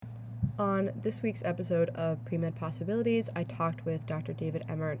On this week's episode of Pre-Med Possibilities, I talked with Dr. David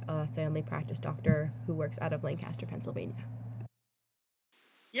Emmert, a family practice doctor who works out of Lancaster, Pennsylvania.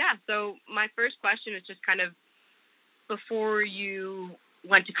 Yeah, so my first question is just kind of, before you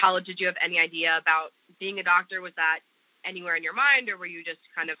went to college, did you have any idea about being a doctor? Was that anywhere in your mind, or were you just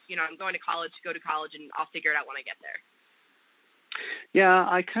kind of, I'm going to college, go to college, and I'll figure it out when I get there? Yeah,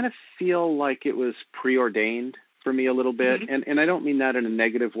 I kind of feel like it was preordained for me a little bit. Mm-hmm. And I don't mean that in a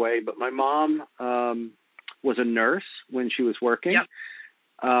negative way, but my mom was a nurse when she was working. Yep.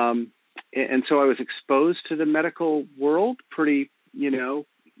 And so I was exposed to the medical world pretty,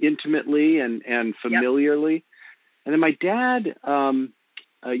 intimately and familiarly. Yep. And then my dad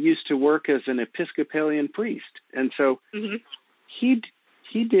used to work as an Episcopalian priest. And so mm-hmm. he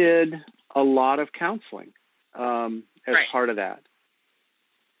did a lot of counseling as right. part of that.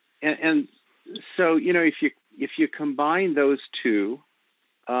 And so, if you combine those two,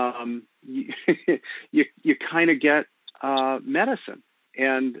 you kind of get medicine.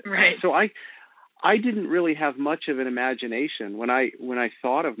 And right. So I didn't really have much of an imagination when I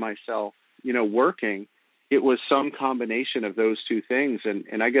thought of myself, working. It was some combination of those two things.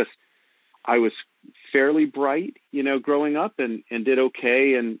 And I guess I was fairly bright, growing up and did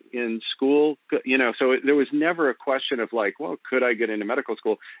okay in school, so there was never a question of like, well, could I get into medical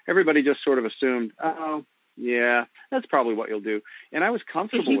school? Everybody just sort of assumed, oh, yeah, that's probably what you'll do. And I was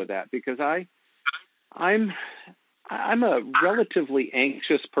comfortable with that because I'm a relatively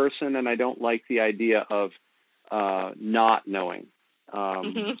anxious person, and I don't like the idea of not knowing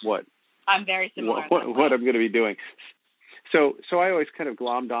what I'm very similar. What I'm going to be doing. So I always kind of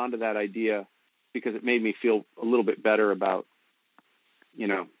glommed onto that idea because it made me feel a little bit better about,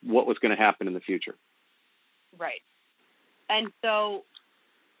 what was going to happen in the future. Right. And so,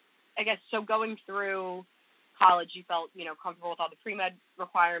 I guess, going through college, you felt, comfortable with all the pre-med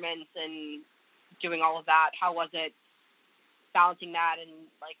requirements and doing all of that. How was it balancing that and,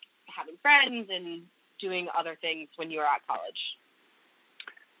 like, having friends and doing other things when you were at college?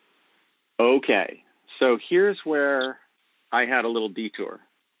 Okay. So here's where I had a little detour.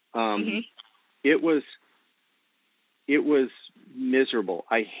 It was miserable.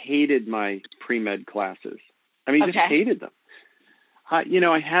 I hated my pre-med classes. I mean, just hated them.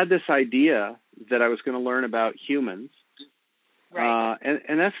 I had this idea that I was going to learn about humans. Right.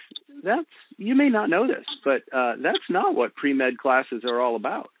 And that's, you may not know this, but that's not what pre-med classes are all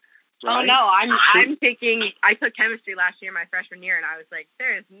about. Right? Oh no, I took chemistry last year, my freshman year, and I was like,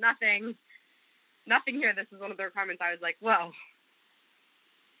 there is nothing here. This is one of the requirements. I was like, whoa.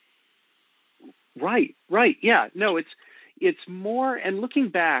 Right. Yeah. No, it's more, and looking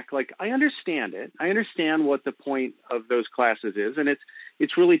back, like I understand it. I understand what the point of those classes is. And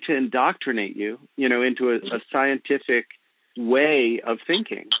it's really to indoctrinate you, into a scientific way of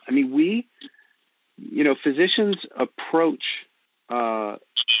thinking. I mean, physicians approach,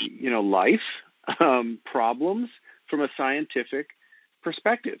 life, problems from a scientific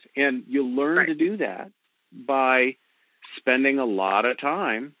perspective. And you learn to do that by spending a lot of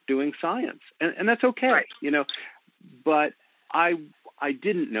time doing science. And that's okay, but I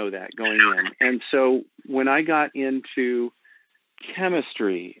didn't know that going in. And so when I got into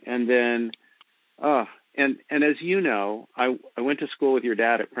chemistry and then, and as you know, I went to school with your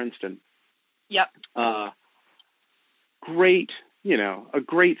dad at Princeton. Yep. Great, a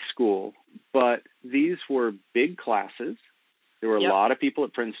great school, but these were big classes. There were a lot of people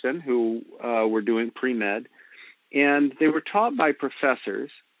at Princeton who were doing pre-med, and they were taught by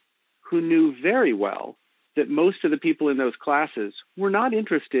professors who knew very well that most of the people in those classes were not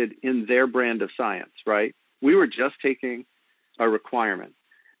interested in their brand of science, right? We were just taking a requirement.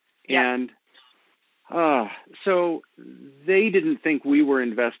 And so they didn't think we were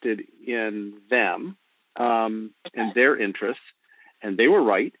invested in them and their interests, and they were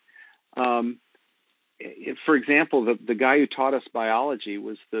right. For example, the guy who taught us biology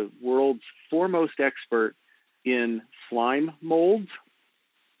was the world's foremost expert in slime molds.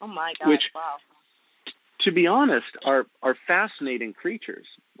 Oh my gosh, which, wow. To be honest, are fascinating creatures.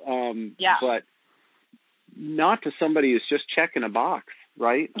 But not to somebody who's just checking a box,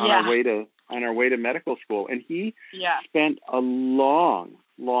 right? On our way to medical school. And he spent a long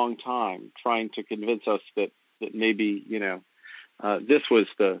time trying to convince us that maybe, this was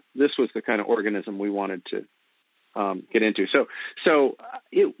the kind of organism we wanted to get into. So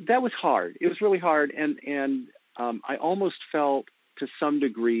that was hard. It was really hard, and I almost felt to some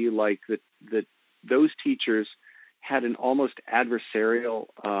degree like that those teachers had an almost adversarial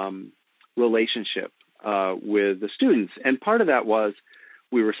relationship with the students, and part of that was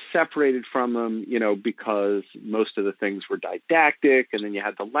we were separated from them, because most of the things were didactic, and then you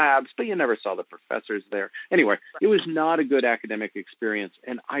had the labs, but you never saw the professors there. Anyway, it was not a good academic experience,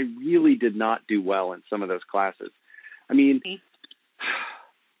 and I really did not do well in some of those classes. I mean,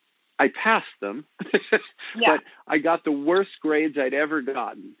 I passed them, but I got the worst grades I'd ever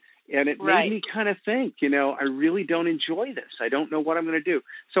gotten. And it made me kind of think, I really don't enjoy this. I don't know what I'm going to do.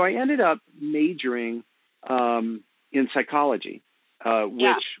 So I ended up majoring in psychology,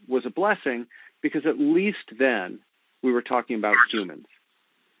 which was a blessing because at least then we were talking about humans,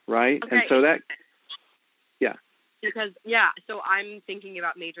 right? Okay. And so that, Because, so I'm thinking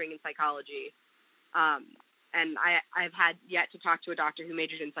about majoring in psychology. And I've had yet to talk to a doctor who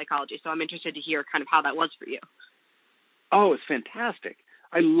majored in psychology, so I'm interested to hear kind of how that was for you. Oh, it's fantastic.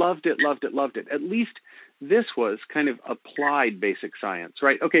 I loved it. At least this was kind of applied basic science,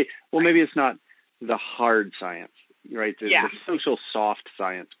 right? Okay, well, maybe it's not the hard science, right? The social soft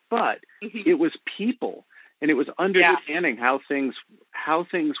science, but it was people, and it was understanding how things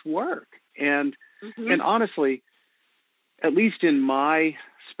work. And and honestly, at least in my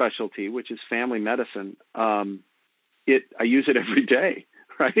specialty, which is family medicine, I use it every day,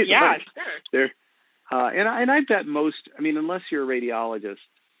 right? Yeah, sure. And I bet unless you're a radiologist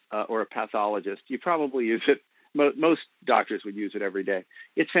or a pathologist, you probably use it. Most doctors would use it every day.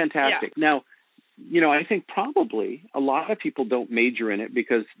 It's fantastic. Yeah. Now, I think probably a lot of people don't major in it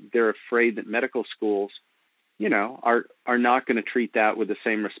because they're afraid that medical schools, are not going to treat that with the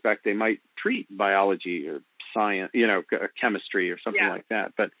same respect they might treat biology or science, chemistry or something like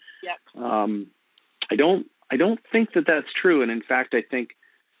that. But I don't think that that's true. And in fact, I think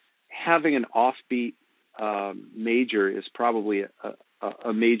having an offbeat major is probably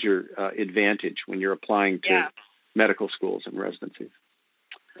a major advantage when you're applying to medical schools and residencies.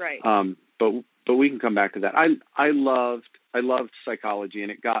 Right. But we can come back to that. I loved psychology,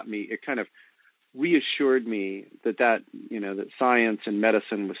 and it kind of reassured me that science and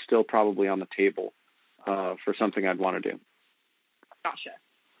medicine was still probably on the table for something I'd want to do. Gotcha.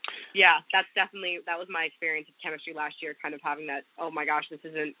 Yeah, that was my experience of chemistry last year, kind of having that, oh my gosh, this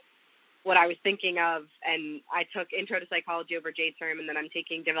isn't what I was thinking of. And I took intro to psychology over J-term, and then I'm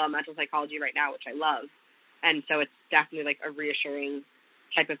taking developmental psychology right now, which I love. And so it's definitely like a reassuring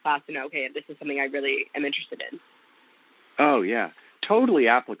type of class to know, okay, this is something I really am interested in. Oh yeah, totally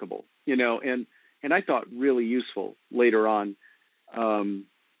applicable, and I thought really useful later on.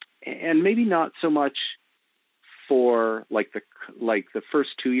 And maybe not so much for like the first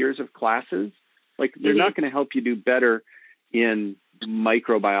 2 years of classes. Like they're not going to help you do better in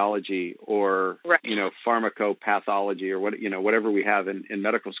microbiology or pharmacopathology or whatever we have in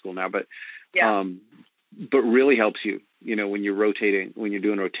medical school now. But really helps you when you're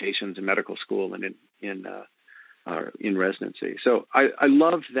doing rotations in medical school and in residency. So I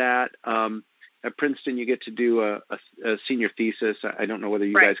love that. At Princeton, you get to do a senior thesis. I don't know whether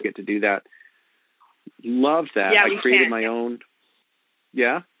you guys get to do that. Love that. Yeah, I created my own.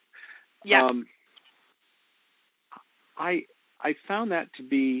 Yeah. Yeah. I found that to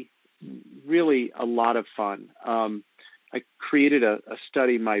be really a lot of fun. I created a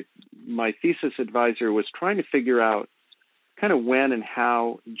study. My thesis advisor was trying to figure out kind of when and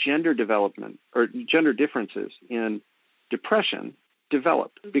how gender development or gender differences in depression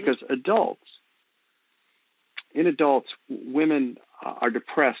develop, because in adults, women are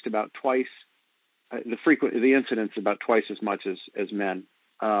depressed about twice the incidence about twice as much as men.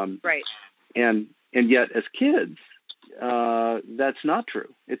 Right. And yet as kids, that's not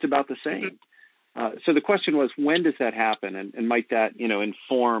true. It's about the same. So the question was, when does that happen? And might that,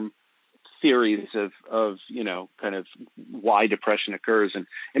 inform theories of kind of why depression occurs and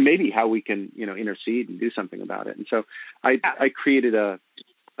maybe how we can, intercede and do something about it. And so I created a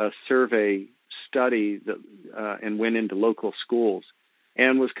survey study that and went into local schools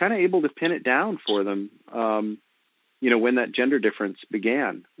and was kind of able to pin it down for them, when that gender difference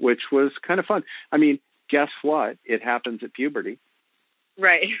began, which was kind of fun. I mean, guess what? It happens at puberty.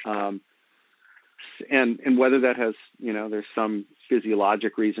 Right. And whether that has, there's some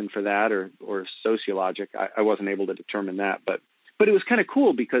physiologic reason for that or sociologic, I wasn't able to determine that. But it was kind of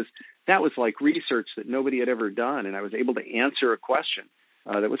cool because that was like research that nobody had ever done. And I was able to answer a question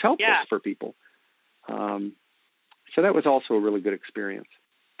that was helpful for people. So that was also a really good experience.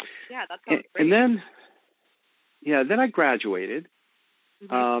 Yeah, that sounds great. And then I graduated.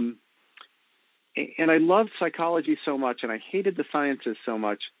 And I loved psychology so much, and I hated the sciences so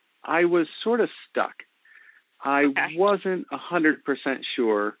much. I was sort of stuck. I wasn't 100%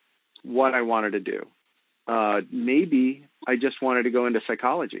 sure what I wanted to do. Maybe I just wanted to go into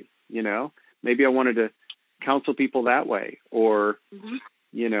psychology, Maybe I wanted to counsel people that way, or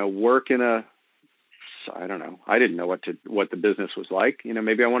work in I don't know. I didn't know what the business was like.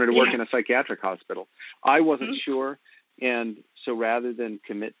 Maybe I wanted to work in a psychiatric hospital. I wasn't sure. And so rather than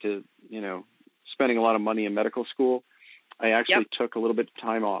commit to, spending a lot of money in medical school, I actually took a little bit of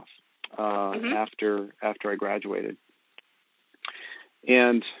time off after I graduated.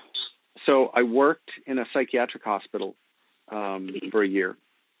 And so I worked in a psychiatric hospital for a year.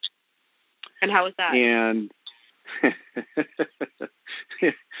 And how was that? And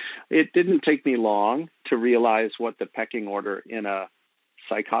it didn't take me long to realize what the pecking order in a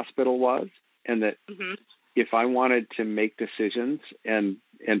psych hospital was, and that if I wanted to make decisions and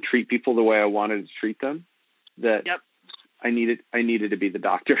treat people the way I wanted to treat them, that I needed to be the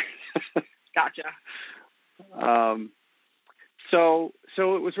doctor. Gotcha. So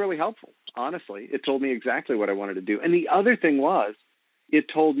it was really helpful. Honestly, it told me exactly what I wanted to do. And the other thing was, it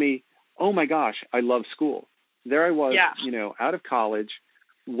told me, oh my gosh, I love school. There I was, out of college,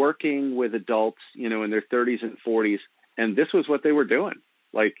 working with adults, in their 30s and 40s, and this was what they were doing.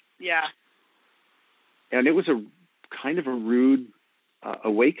 And it was a kind of a rude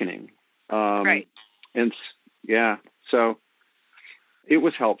awakening. Right. And so it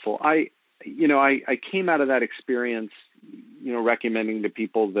was helpful. I came out of that experience, recommending to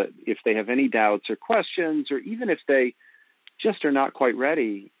people that if they have any doubts or questions, or even if they just are not quite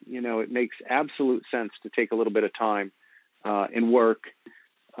ready, it makes absolute sense to take a little bit of time and work,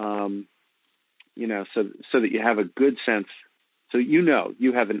 so that you have a good sense, so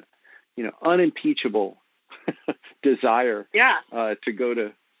you have an unimpeachable desire to go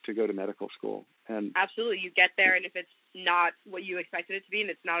to medical school. And absolutely, you get there, and if it's not what you expected it to be,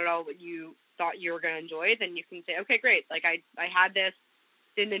 and it's not at all what you thought you were going to enjoy, then you can say, okay, great. Like I had this,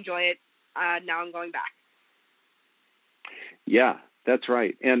 didn't enjoy it. Now I'm going back. Yeah, that's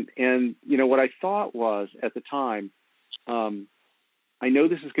right. And what I thought was at the time, I know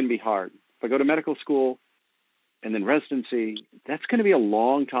this is going to be hard. If I go to medical school and then residency, that's going to be a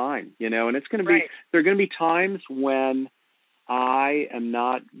long time, and it's going to be, there are going to be times when I am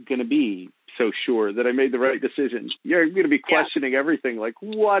not going to be so sure that I made the right decision. You're going to be questioning everything, like,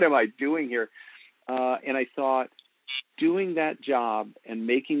 what am I doing here? And I thought, doing that job and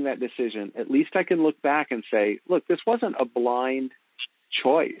making that decision, at least I can look back and say, look, this wasn't a blind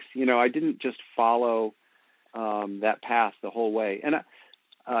choice. I didn't just follow that path the whole way. And,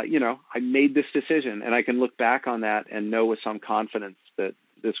 I made this decision, and I can look back on that and know with some confidence that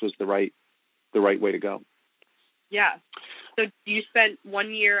this was the right way to go. Yeah. So you spent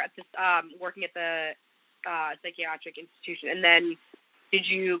 1 year at this, working at the psychiatric institution, and then did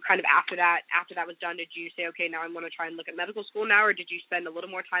you kind of after that was done, did you say, okay, now I'm going to try and look at medical school now, or did you spend a little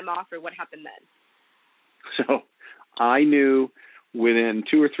more time off, or what happened then? So I knew within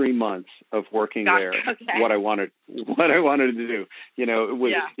 2 or 3 months of working there what I wanted to do.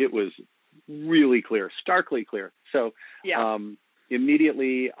 It was really clear, starkly clear. So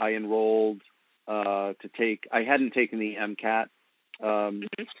immediately I enrolled I hadn't taken the MCAT.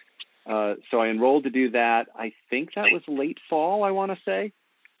 So I enrolled to do that. I think that was late fall, I want to say.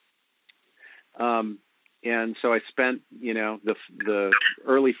 And so I spent, the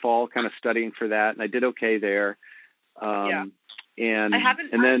early fall kind of studying for that, and I did okay there. And I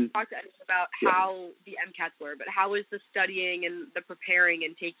haven't talked to anyone about how the MCATs were, but how was the studying and the preparing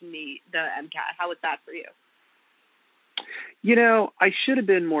and taking the MCAT? How was that for you? I should have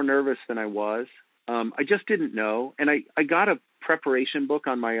been more nervous than I was. I just didn't know. And I got a preparation book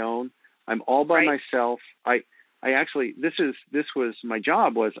on my own. I'm all by myself. I actually, this was my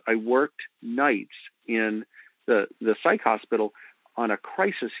job was I worked nights in the psych hospital on a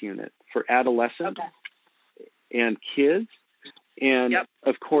crisis unit for adolescents and kids. And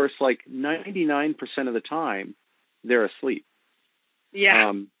of course, like 99% of the time they're asleep.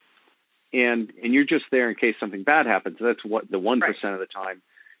 Yeah. And you're just there in case something bad happens. That's what the 1% of the time,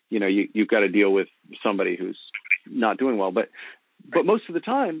 you've got to deal with somebody who's not doing well. But most of the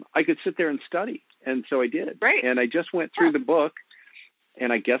time I could sit there and study. And so I did. Right. And I just went through the book,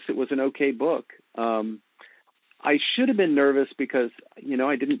 and I guess it was an okay book. I should have been nervous because,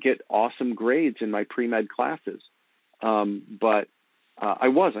 I didn't get awesome grades in my pre-med classes. But I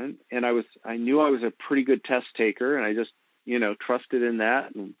wasn't, and I knew I was a pretty good test taker, and I just, trusted in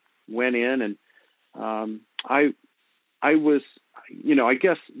that and went in, and I was, I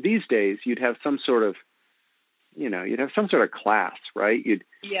guess these days you'd have some sort of, class, right?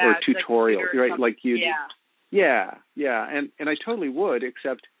 Or tutorial, right? Like and I totally would,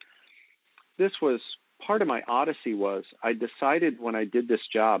 except this was part of my odyssey was I decided when I did this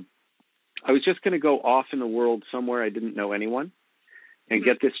job, I was just going to go off in the world somewhere I didn't know anyone and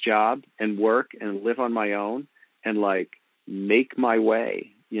get this job and work and live on my own and make my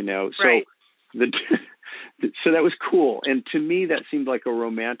way, Right. So so that was cool. And to me, that seemed like a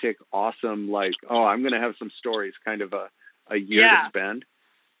romantic, awesome, like, oh, I'm going to have some stories, kind of a year to spend.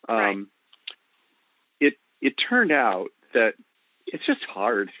 Right. It turned out that it's just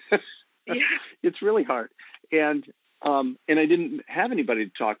hard. Yeah. It's really hard. And I didn't have anybody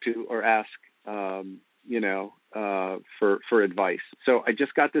to talk to or ask, for advice. So I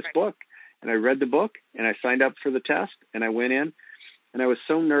just got this book, and I read the book, and I signed up for the test, and I went in, and I was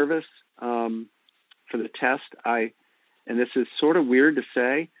so nervous for the test. And this is sort of weird to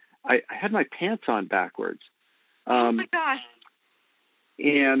say, I had my pants on backwards. Oh my gosh.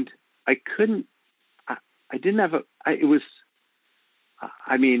 And I couldn't, I didn't have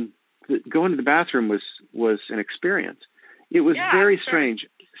going to the bathroom was an experience. It was very strange.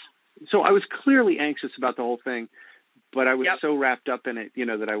 So I was clearly anxious about the whole thing, but I was so wrapped up in it,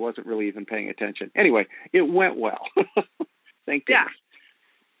 that I wasn't really even paying attention. Anyway, it went well. Thank goodness.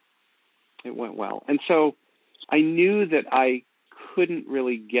 It went well. And so I knew that I couldn't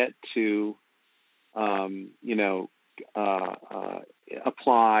really get to,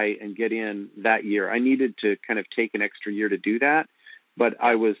 apply and get in that year. I needed to kind of take an extra year to do that, but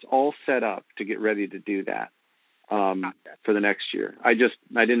I was all set up to get ready to do that for the next year. I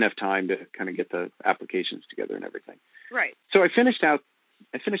didn't have time to kind of get the applications together and everything. Right. So I finished out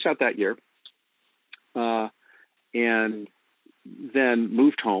that year, and then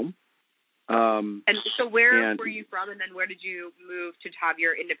moved home. And so where were you from, and then where did you move to have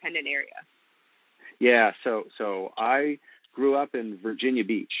your independent area? Yeah, so I grew up in Virginia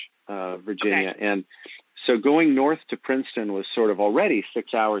Beach, Virginia, and so going north to Princeton was sort of already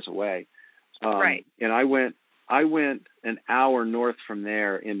 6 hours away. Right. And I went an hour north from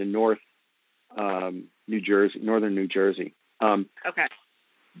there into northern New Jersey.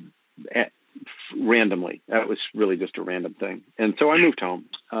 Randomly. That was really just a random thing. And so I moved home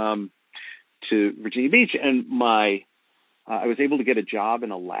to Virginia Beach, and I was able to get a job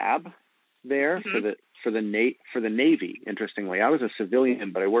in a lab there for the Navy. Interestingly, I was a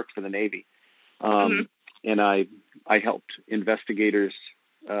civilian, but I worked for the Navy, and I helped investigators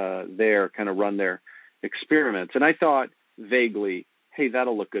there kind of run their experiments. And I thought vaguely, hey,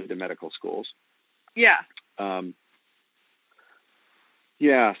 that'll look good to medical schools. Yeah.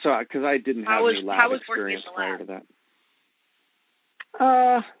 Yeah. So because I didn't have any lab experience prior to that.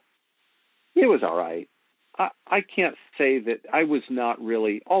 It was all right. I can't say that I was not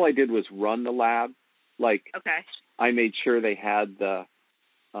really. All I did was run the lab. I made sure they had the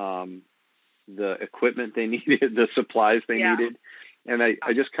equipment they needed, the supplies they needed, and I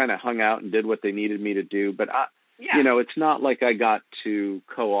just kind of hung out and did what they needed me to do. But it's not like I got to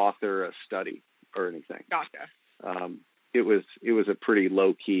co-author a study or anything. Gotcha. It was a pretty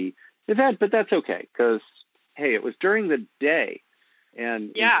low key event, but that's okay because hey, it was during the day.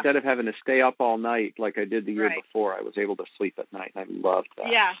 And instead of having to stay up all night like I did the year before, I was able to sleep at night, and I loved that.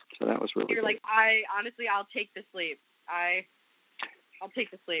 Yeah. So that was really good. You're like, I'll take the sleep. I'll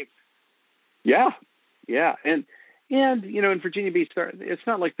take the sleep. Yeah. Yeah. And in Virginia Beach, it's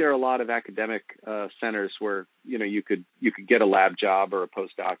not like there are a lot of academic centers where, you could get a lab job or a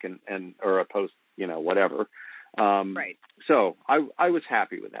postdoc and or a post, whatever. So I was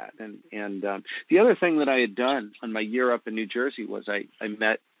happy with that. And the other thing that I had done on my year up in New Jersey was I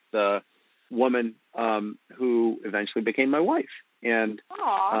met the woman who eventually became my wife. And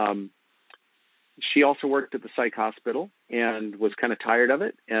she also worked at the psych hospital and was kind of tired of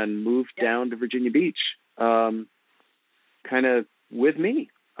it and moved down to Virginia Beach kind of with me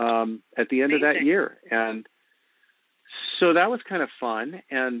at the end of that year. And so that was kind of fun.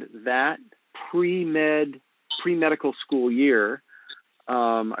 And that pre-medical school year,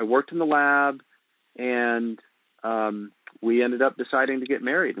 I worked in the lab, and we ended up deciding to get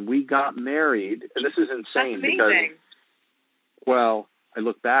married. And we got married, and this is insane because, well, I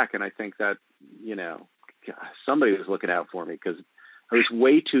look back and I think that, somebody was looking out for me because I was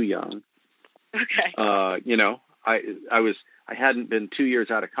way too young. Okay. I hadn't been 2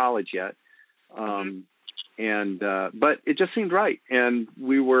 years out of college yet. But it just seemed right. And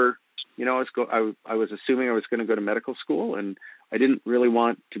we were, I was assuming I was going to go to medical school, and I didn't really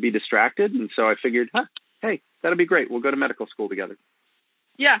want to be distracted. And so I figured, hey, that'll be great. We'll go to medical school together.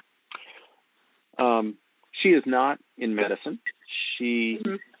 Yeah. She is not in medicine. She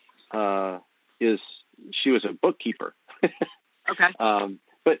she was a bookkeeper. Okay.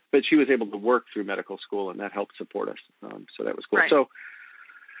 But she was able to work through medical school, and that helped support us. So that was cool. Right.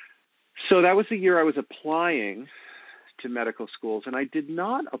 So that was the year I was applying to medical schools, and I did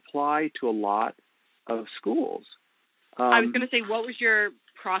not apply to a lot of schools. I was going to say, what was your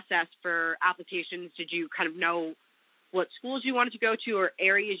process for applications? Did you kind of know what schools you wanted to go to or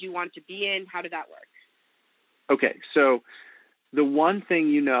areas you wanted to be in? How did that work? Okay, so the one thing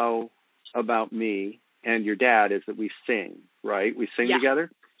you know about me and your dad is that we sing, right? We sing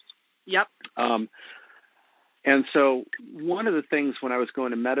together. Yep. And so one of the things when I was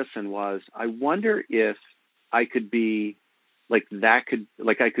going to medicine was, I wonder if I could be I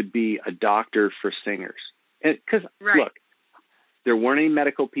could be a doctor for singers. And because look, there weren't any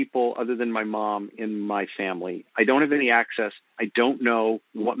medical people other than my mom in my family. I don't have any access. I don't know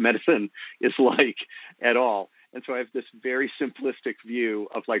what medicine is like at all. And so I have this very simplistic view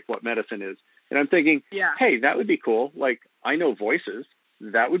of like what medicine is. And I'm thinking, hey, that would be cool. Like, I know voices.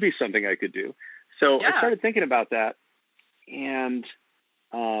 That would be something I could do. So I started thinking about that. And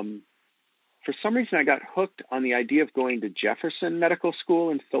for some reason, I got hooked on the idea of going to Jefferson Medical School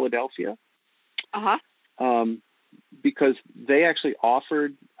in Philadelphia. Because they actually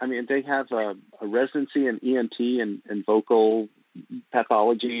offered, they have a residency in ENT and vocal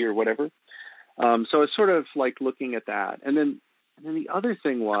pathology or whatever. So I was sort of like looking at that. And then the other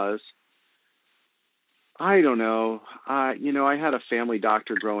thing was, I don't know, I had a family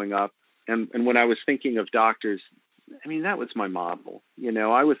doctor growing up. And when I was thinking of doctors, that was my model.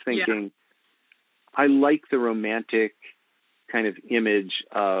 I was thinking, I like the romantic kind of image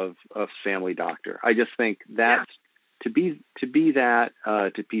of a family doctor. I just think that's, to be that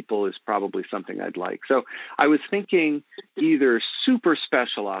to people is probably something I'd like. So I was thinking either super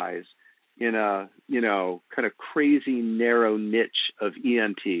specialize in a, kind of crazy narrow niche of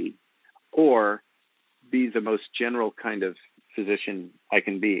ENT, or be the most general kind of physician I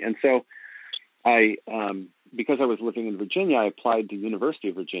can be. And so I, because I was living in Virginia, I applied to University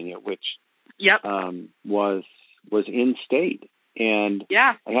of Virginia, which was in state. And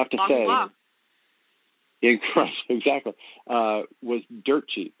I have to say, exactly, was dirt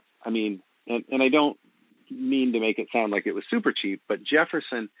cheap. And I don't mean to make it sound like it was super cheap, but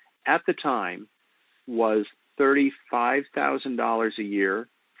Jefferson at the time was $35,000 a year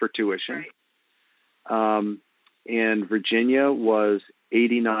for tuition. And Virginia was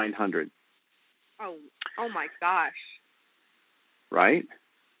 $8,900. Oh my gosh. Right?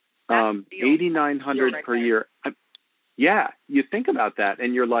 $8,900 per year. Yeah, you think about that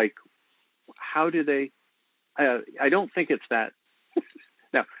and you're like, how do they, I don't think it's that,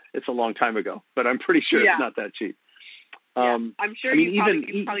 now it's a long time ago, but I'm pretty sure it's not that cheap. I'm sure you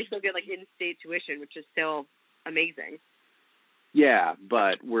probably still get like in-state tuition, which is still amazing. Yeah,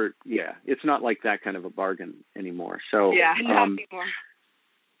 but it's not like that kind of a bargain anymore. So, not anymore.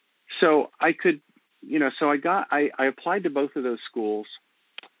 So I could, so I applied to both of those schools.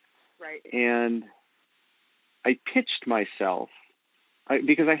 Right. And I pitched myself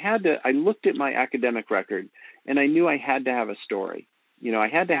because I looked at my academic record and I knew I had to have a story. I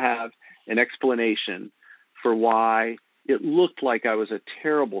had to have an explanation for why it looked like I was a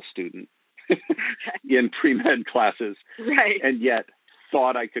terrible student in pre-med classes, and yet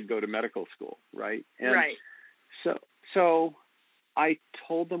thought I could go to medical school, right? And so I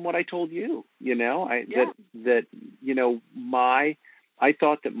told them what I told you, I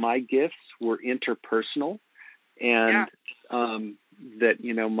thought that my gifts were interpersonal, and that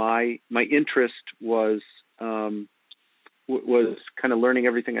my interest was kind of learning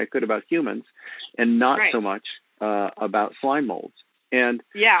everything I could about humans, and not so much about slime molds. And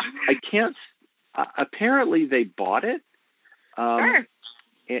I can't. Apparently, they bought it.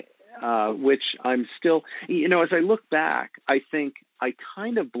 Which I'm still, as I look back, I think I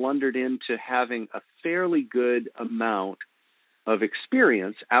kind of blundered into having a fairly good amount of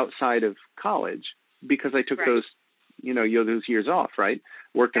experience outside of college because I took those years off, right?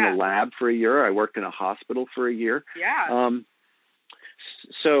 Worked in a lab for a year. I worked in a hospital for a year.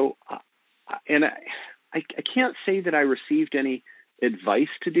 So, and I can't say that I received any advice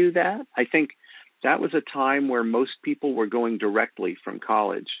to do that. I think that was a time where most people were going directly from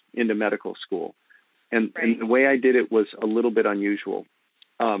college into medical school. And the way I did it was a little bit unusual.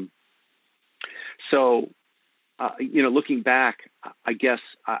 Looking back, I guess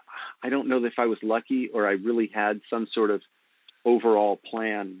I don't know if I was lucky or I really had some sort of overall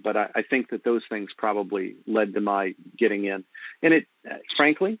plan, but I think that those things probably led to my getting in. And it,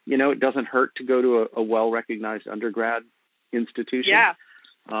 frankly, it doesn't hurt to go to a well-recognized undergrad institution.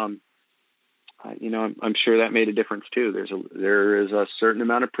 I'm sure that made a difference too. There is a certain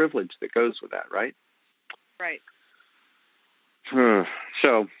amount of privilege that goes with that, right?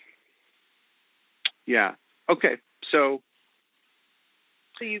 So, yeah. Okay. So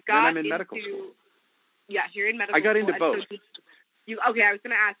you got I'm in medical school. Yeah, you're in medical school. I got into both. I was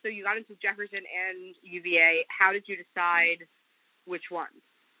going to ask, so you got into Jefferson and UVA. How did you decide which one?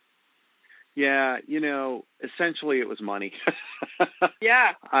 Yeah, essentially it was money.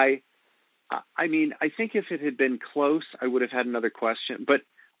 Yeah. I mean, I think if it had been close, I would have had another question. But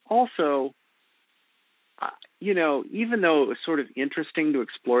also, even though it was sort of interesting to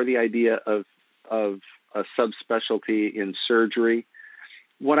explore the idea of a subspecialty in surgery,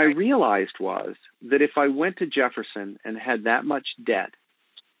 what I realized was that if I went to Jefferson and had that much debt,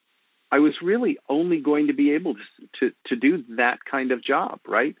 I was really only going to be able to do that kind of job,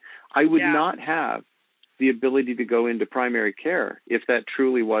 right? I would not have the ability to go into primary care if that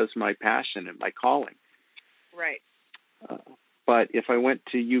truly was my passion and my calling. Right. But if I went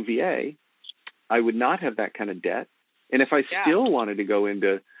to UVA, I would not have that kind of debt. And if I still wanted to go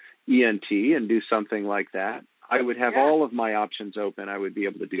into ENT and do something like that, I would have all of my options open. I would be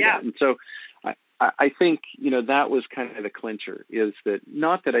able to do that. And so I think, that was kind of the clincher, is that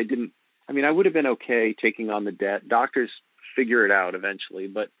not that I would have been okay taking on the debt. Doctors figure it out eventually,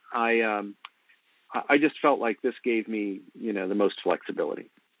 but I just felt like this gave me, the most flexibility.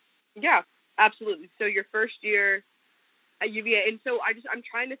 Yeah, absolutely. So your first year at UVA, and so I'm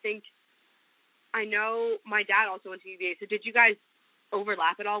trying to think, I know my dad also went to UVA, so did you guys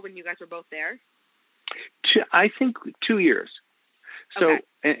overlap at all when you guys were both there? I think 2 years. So,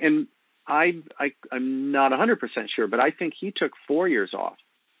 and I'm not 100% sure, but I think he took 4 years off,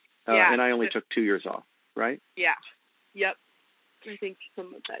 and I only took 2 years off, right? Yeah. Yep. I think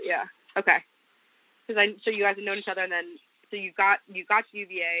something like that. Yeah. Okay. So you guys have known each other, and then so you got to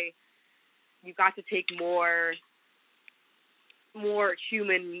UVA, you got to take more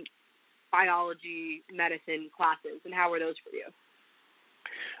human biology, medicine classes, and how were those for you?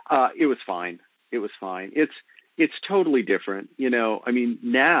 It was fine. It's totally different.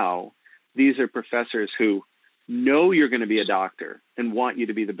 Now these are professors who know you're going to be a doctor and want you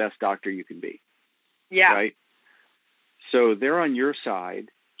to be the best doctor you can be. Yeah. Right. So they're on your side.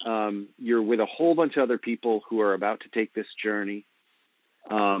 You're with a whole bunch of other people who are about to take this journey.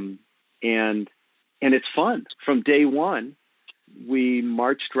 And it's fun. From day one, we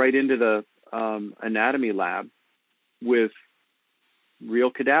marched right into the anatomy lab with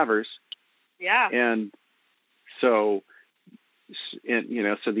real cadavers. Yeah. And so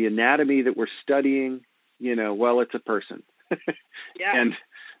the anatomy that we're studying, it's a person. Yeah. And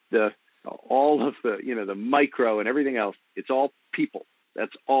all of the micro and everything else, it's all people.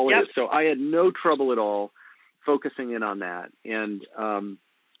 That's all it is. So I had no trouble at all focusing in on that, and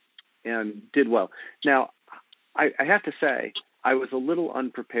did well. Now, I have to say, I was a little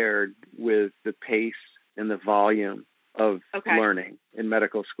unprepared with the pace and the volume of learning in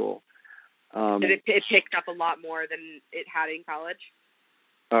medical school. It picked up a lot more than it had in college?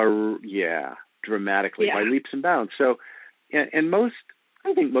 Dramatically, by leaps and bounds. So, and I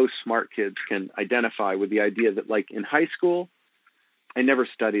think most smart kids can identify with the idea that, like, in high school, I never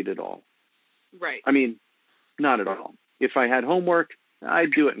studied at all. Right. I mean, not at all. If I had homework,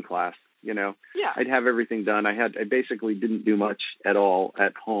 I'd do it in class, Yeah. I'd have everything done. I basically didn't do much at all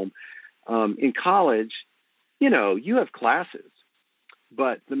at home. In college, you have classes,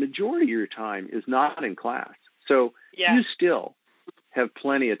 but the majority of your time is not in class. So you still have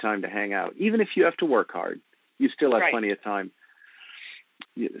plenty of time to hang out. Even if you have to work hard, you still have plenty of time,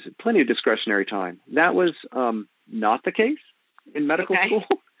 plenty of discretionary time. That was not the case in medical school,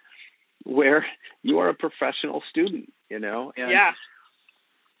 where you are a professional student, and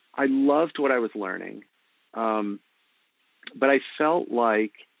I loved what I was learning. But I felt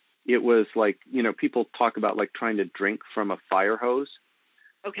like it was like, people talk about like trying to drink from a fire hose.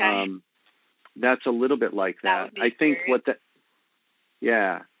 Okay. That's a little bit like that. I think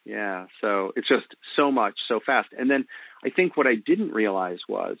so it's just so much, so fast. And then I think what I didn't realize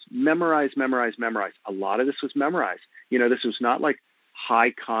was memorize. A lot of this was memorized. This was not like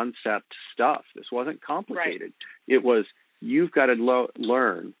high concept stuff. This wasn't complicated. Right. It was, you've got to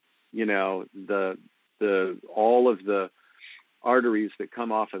learn, all of the arteries that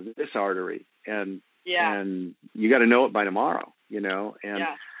come off of this artery, and you got to know it by tomorrow,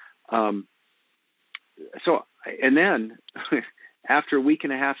 so, and then after a week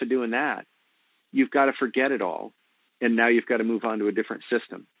and a half of doing that, you've got to forget it all. And now you've got to move on to a different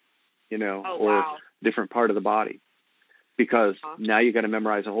system, or different part of the body, because now you got to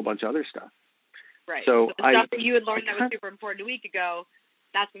memorize a whole bunch of other stuff. Right. So the stuff that you had learned that was super important a week ago,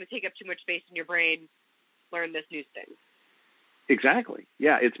 that's going to take up too much space in your brain. Learn this new thing. Exactly.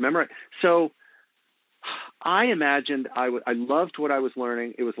 Yeah, it's memory. So I imagined I loved what I was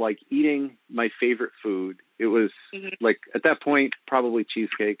learning. It was like eating my favorite food. It was like, at that point, probably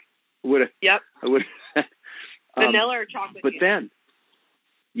cheesecake. I would have. Vanilla or chocolate? But then,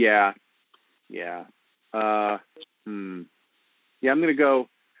 I'm going to go.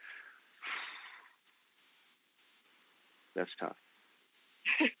 that's tough.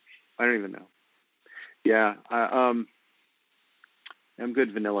 I don't even know. Yeah. I'm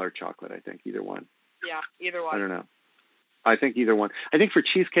good vanilla or chocolate, I think, either one. Yeah, either one. I don't know. I think either one. I think for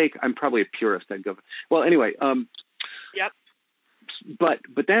cheesecake, I'm probably a purist. I'd go. Well, anyway. Yep. But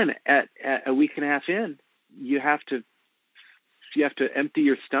then at a week and a half in, you have to empty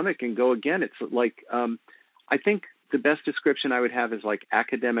your stomach and go again. It's like I think the best description I would have is like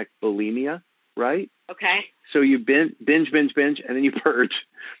academic bulimia, right? Okay. So you binge, and then you purge,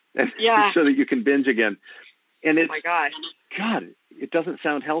 so that you can binge again. And it's, oh my gosh, God, it doesn't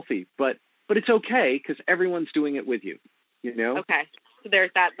sound healthy, but it's okay because everyone's doing it with you, you know? Okay. So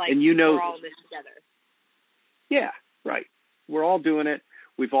there's that, like, and we're all in this together. Yeah, right. We're all doing it.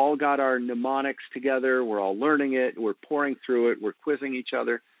 We've all got our mnemonics together. We're all learning it. We're pouring through it. We're quizzing each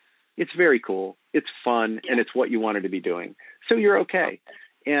other. It's very cool. It's fun, and it's what you wanted to be doing. So you're okay.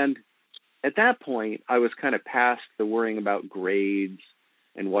 And at that point, I was kind of past the worrying about grades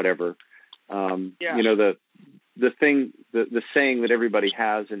and whatever. You know, the thing, the saying that everybody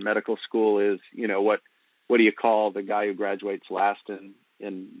has in medical school is, you know, what do you call the guy who graduates last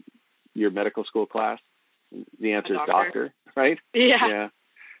in your medical school class? The answer is doctor, right? Yeah.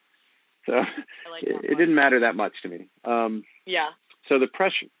 So like it didn't matter that much to me. So the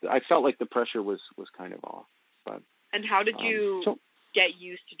pressure, I felt like the pressure was kind of off. But and how did you get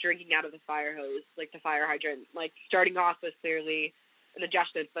used to drinking out of the fire hose, like the fire hydrant? Like, starting off was clearly an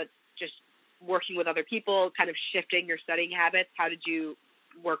adjustment, but just working with other people, kind of shifting your studying habits. How did you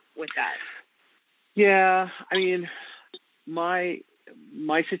work with that? Yeah, I mean, my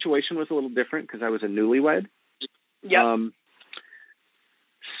situation was a little different because I was a newlywed.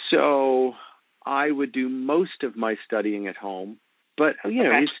 So I would do most of my studying at home, but you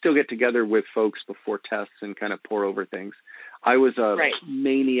know, you still get together with folks before tests and kind of pour over things. I was a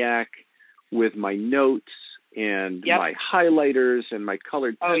maniac with my notes and my highlighters and my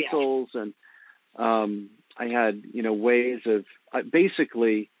colored pencils, and I had, you know, ways of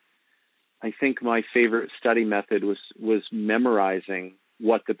basically. I think my favorite study method was memorizing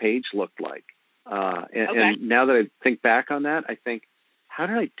what the page looked like. And now that I think back on that, I think, how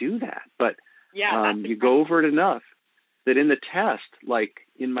did I do that? But you go over it enough that in the test, like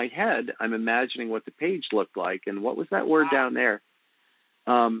in my head, I'm imagining what the page looked like and what was that word down there.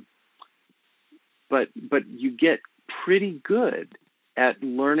 But you get pretty good at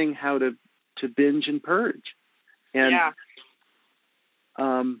learning how to binge and purge. And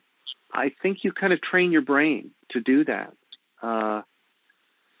I think you kind of train your brain to do that. And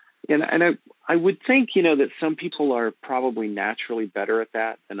I would think, you know, that some people are probably naturally better at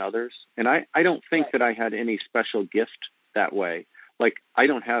that than others. And I don't think that I had any special gift that way. Like, I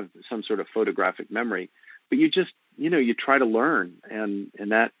don't have some sort of photographic memory, but you just, you know, you try to learn. And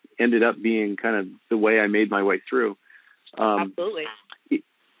that ended up being kind of the way I made my way through. Absolutely.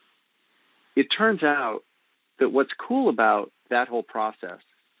 It turns out that what's cool about that whole process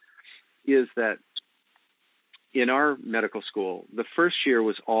is that in our medical school, the first year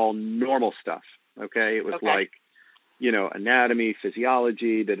was all normal stuff. Okay. It was like, you know, anatomy,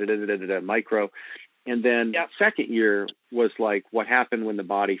 physiology, micro. And then second year was like what happened when the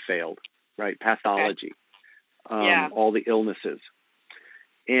body failed, right? Pathology, all the illnesses.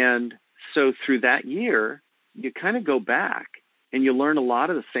 And so through that year, you kind of go back and you learn a lot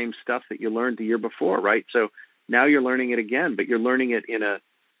of the same stuff that you learned the year before, right? So now you're learning it again, but you're learning it in a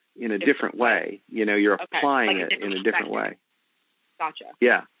different way. You know, you're applying it in a different way. Gotcha.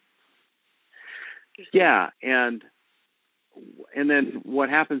 Yeah. Yeah. And then what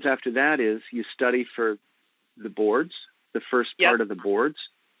happens after that is you study for the boards, the first part of the boards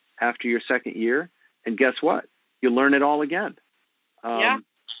after your second year. And guess what? You learn it all again. And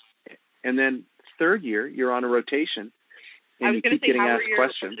then third year, you're on a rotation and you keep getting asked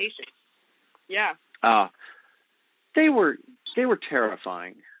questions. They were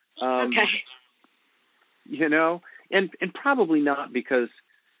terrifying. You know, and probably not because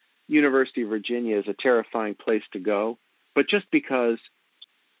University of Virginia is a terrifying place to go, but just because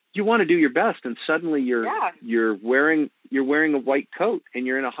you want to do your best, and suddenly you're wearing a white coat and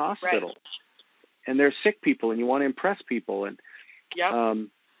you're in a hospital, and there's sick people and you want to impress people, and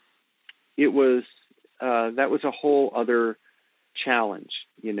it was that was a whole other challenge,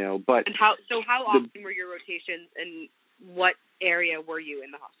 you know. But and how often were your rotations, and what area were you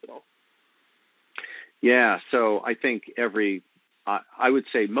in the hospital? Yeah, so I think I would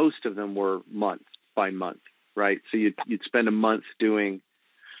say most of them were month by month, right? So you'd spend a month doing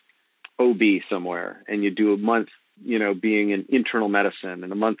OB somewhere, and you'd do a month, you know, being in internal medicine,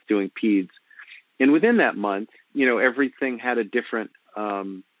 and a month doing peds. And within that month, you know, everything had a different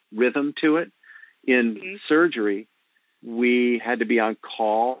rhythm to it. In surgery, We had to be on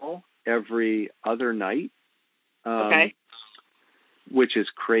call every other night, Okay. which is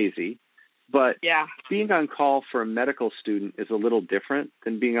crazy. But Yeah. being on call for a medical student is a little different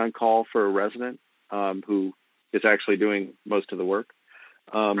than being on call for a resident who is actually doing most of the work.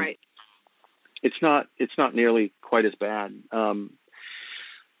 Right. It's not nearly quite as bad.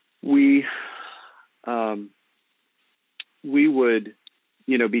 We would,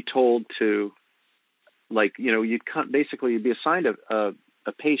 be told to, like, you'd be assigned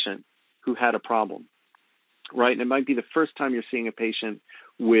a patient who had a problem, right? And it might be the first time you're seeing a patient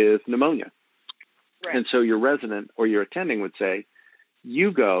with pneumonia. Right. And so your resident or your attending would say,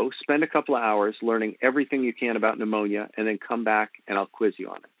 you go spend a couple of hours learning everything you can about pneumonia and then come back and I'll quiz you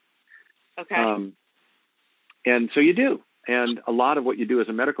on it. Okay. And so you do. And a lot of what you do as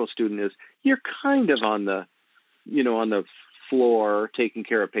a medical student is you're kind of on the floor taking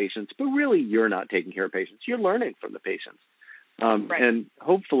care of patients, but really you're not taking care of patients. You're learning from the patients. Right. And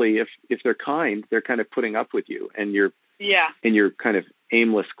hopefully if they're kind, they're kind of putting up with you and your kind of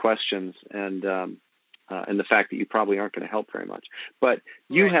aimless questions and the fact that you probably aren't going to help very much. But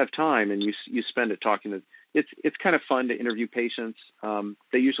you have time and you spend it talking to. It's kind of fun to interview patients.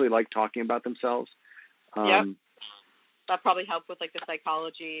 They usually like talking about themselves. Yep. That probably helped with like the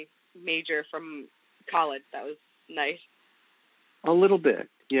psychology major from college. That was nice. A little bit.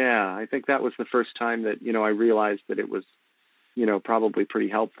 Yeah. I think that was the first time that, I realized that it was, probably pretty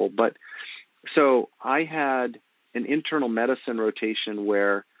helpful. But so I had an internal medicine rotation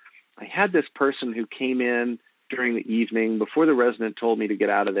where I had this person who came in during the evening before the resident told me to get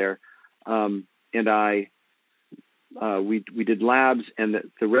out of there. And we did labs, and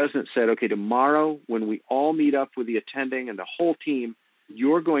the resident said, okay, tomorrow when we all meet up with the attending and the whole team,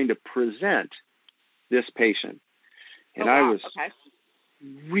 you're going to present this patient. And I was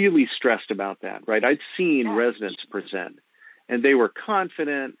really stressed about that, right? I'd seen residents present, and they were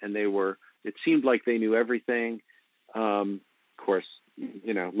confident, and it seemed like they knew everything. Of course,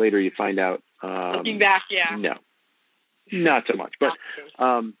 later you find out. Looking back, yeah. No, not so much.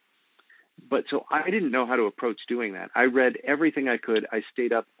 But so I didn't know how to approach doing that. I read everything I could. I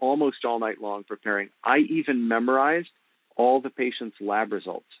stayed up almost all night long preparing. I even memorized all the patient's lab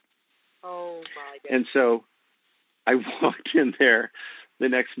results. Oh, my goodness. And so I walked in there the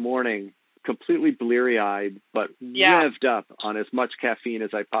next morning completely bleary-eyed, but revved up on as much caffeine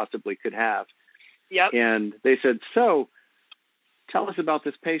as I possibly could have. Yep. And they said, so tell us about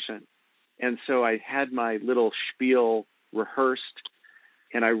this patient. And so I had my little spiel rehearsed,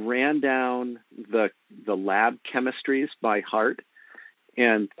 and I ran down the lab chemistries by heart,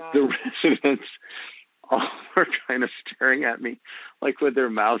 and the residents all were kind of staring at me like with their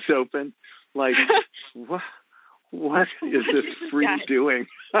mouths open, like, what is this freak doing?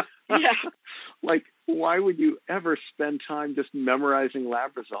 Like, why would you ever spend time just memorizing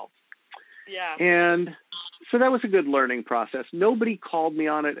lab results? Yeah. And so that was a good learning process. Nobody called me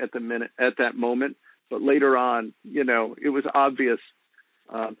on it at that moment, but later on, it was obvious.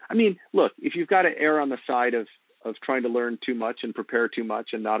 Look, if you've got to err on the side of trying to learn too much and prepare too much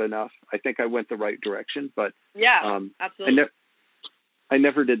and not enough, I think I went the right direction. But absolutely. I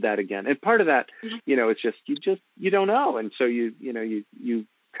never did that again. And part of that, it's just you don't know, and so you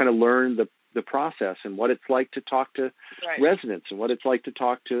kind of learn the process and what it's like to talk to residents and what it's like to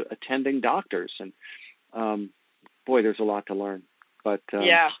talk to attending doctors. And boy, there's a lot to learn. But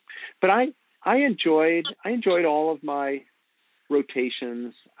but I enjoyed all of my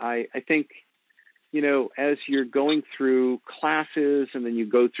rotations. I think, as you're going through classes and then you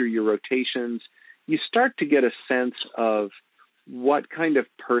go through your rotations, you start to get a sense of what kind of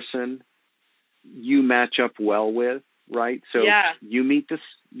person you match up well with, right? So you meet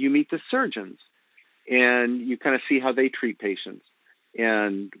the surgeons, and you kind of see how they treat patients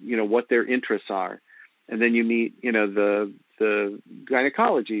and, what their interests are. And then you meet, the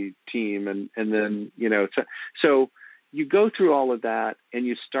gynecology team and then, so you go through all of that and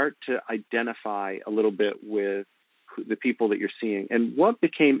you start to identify a little bit with the people that you're seeing. And what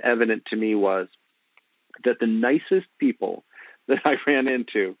became evident to me was that the nicest people that I ran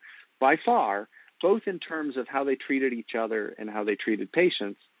into by far, both in terms of how they treated each other and how they treated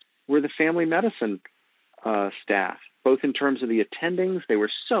patients, were the family medicine staff, both in terms of the attendings. They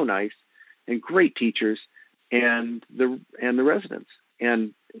were so nice and great teachers, and the residents.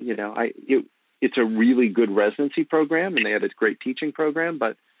 And, it's a really good residency program, and they had a great teaching program,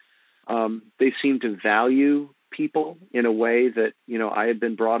 but they seemed to value people in a way that, I had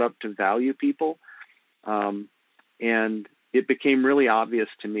been brought up to value people. And it became really obvious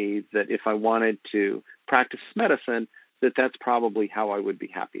to me that if I wanted to practice medicine, that's probably how I would be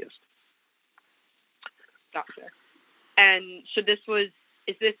happiest. Gotcha. And so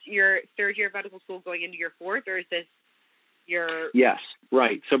is this your third year of medical school going into your fourth, or is this your... Yes,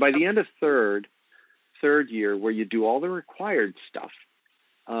 right. So by the end of third year, where you do all the required stuff,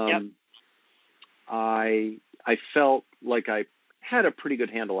 I felt like I had a pretty good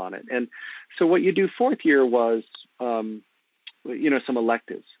handle on it. And so what you do fourth year was, some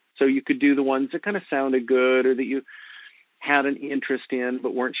electives. So you could do the ones that kind of sounded good or that you had an interest in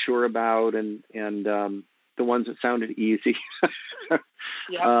but weren't sure about, and the ones that sounded easy.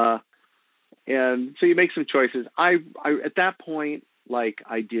 And so you make some choices. I at that point,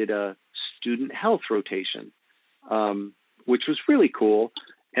 I did a student health rotation, which was really cool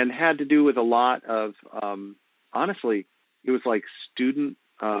and had to do with a lot of, honestly, it was like student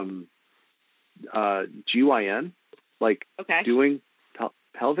GYN, doing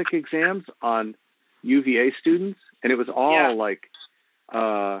pelvic exams on UVA students. And it was all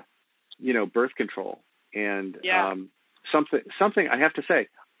birth control and something I have to say,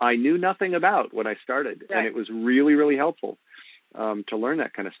 I knew nothing about when I started. Right. And it was really, really helpful to learn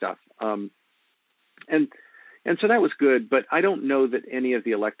that kind of stuff. And so that was good, but I don't know that any of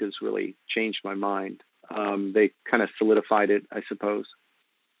the electives really changed my mind. They kind of solidified it, I suppose.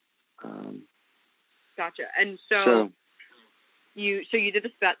 Gotcha. And so you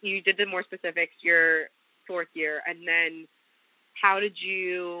did the more specifics your fourth year, and then how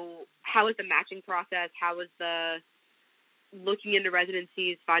was the matching process? How was the looking into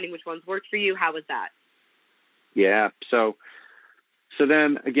residencies, finding which ones worked for you? How was that? Yeah. So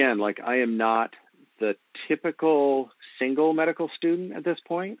then again, I am not the typical single medical student at this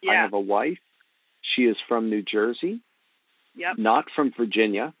point. Yeah. I have a wife. She is from New Jersey, not from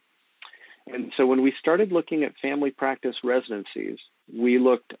Virginia. And so when we started looking at family practice residencies, we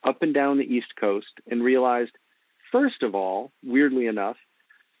looked up and down the East Coast and realized, first of all, weirdly enough,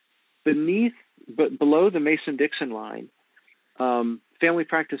 below the Mason-Dixon line, family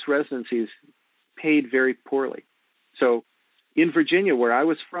practice residencies paid very poorly. So in Virginia, where I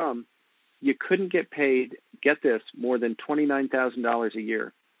was from, you couldn't get paid, get this, more than $29,000 a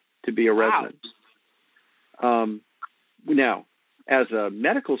year to be a resident. Now, as a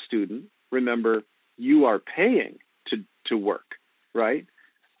medical student, remember, you are paying to work, right?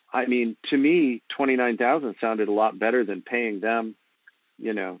 I mean, to me, $29,000 sounded a lot better than paying them,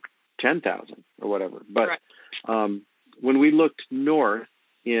 $10,000 or whatever. But when we looked north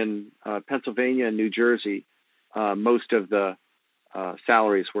in Pennsylvania and New Jersey, most of the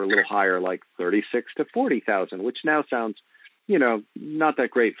salaries were a little higher, like $36,000 to $40,000, which now sounds, not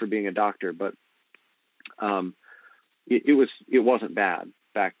that great for being a doctor, but it wasn't bad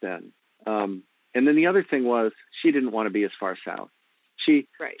back then. And then the other thing was she didn't want to be as far south. She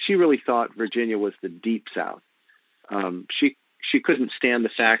really thought Virginia was the deep South. She couldn't stand the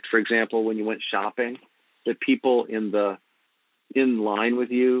fact, for example, when you went shopping, that people in line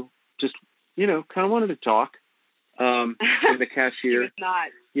with you just, kind of wanted to talk. And the cashier, was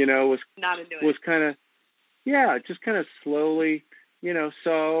not into it. Was kind of, just kind of slowly,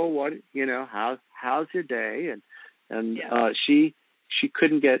 so what, how's your day? And she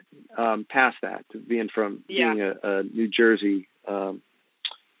couldn't get past that, to being a New Jersey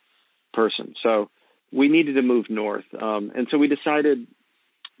person. So we needed to move north. And so we decided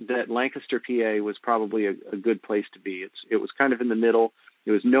that Lancaster, PA was probably a good place to be. It was kind of in the middle.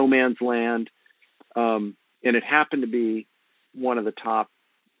 It was no man's land. And it happened to be one of the top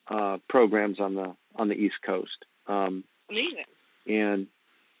programs on the East Coast. Amazing. And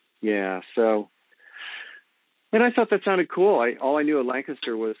and I thought that sounded cool. All I knew of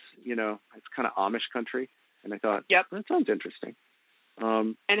Lancaster was, it's kind of Amish country. And I thought, that sounds interesting.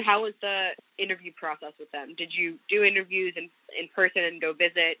 And how was the interview process with them? Did you do interviews in person and go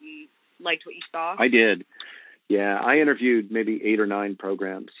visit and liked what you saw? I did. Yeah, I interviewed maybe 8 or 9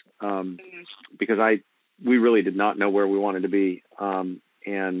 programs because we really did not know where we wanted to be. And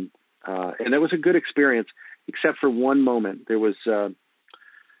it was a good experience, except for one moment. There was,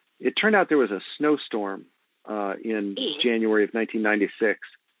 it turned out there was a snowstorm in January of 1996.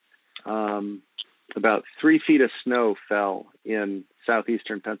 About 3 feet of snow fell in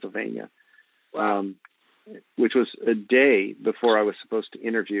southeastern Pennsylvania, which was a day before I was supposed to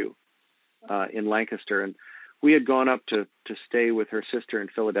interview in Lancaster. And we had gone up to stay with her sister in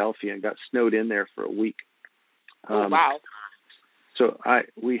Philadelphia and got snowed in there for a week. Wow. So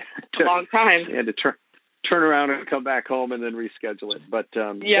we had a long time. We had to turn around and come back home and then reschedule it. But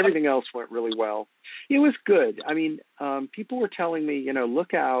everything else went really well. It was good. I mean, people were telling me,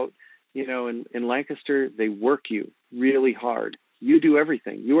 look out, in Lancaster, they work you really hard. You do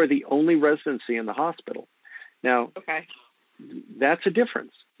everything. You are the only residency in the hospital. Now, that's a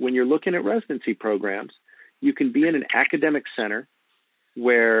difference. When you're looking at residency programs, You can be in an academic center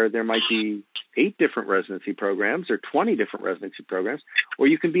where there might be 8 different residency programs or 20 different residency programs, or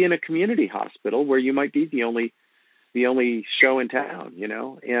you can be in a community hospital where you might be the only show in town,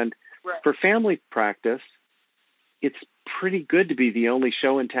 And Right. for family practice, it's pretty good to be the only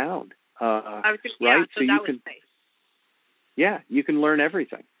show in town. I was thinking, right? So you that was can, nice. yeah, you can learn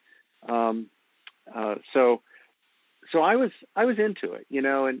everything. So I was into it,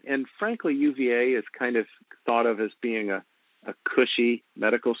 and frankly, UVA is kind of thought of as being a cushy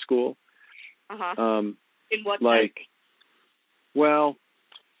medical school. Uh-huh. In what like, sense? Well,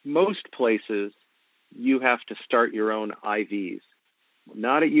 most places you have to start your own IVs.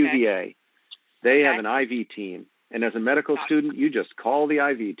 Not at UVA. They have an IV team, and as a medical student, you just call the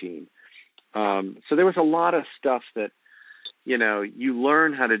IV team. So there was a lot of stuff that, you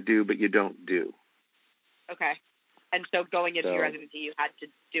learn how to do, but you don't do. Okay. And so going into your residency, you had to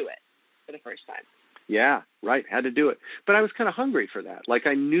do it for the first time. Yeah, right. Had to do it. But I was kind of hungry for that. Like,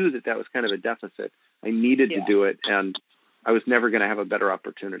 I knew that was kind of a deficit. I needed to do it, and I was never going to have a better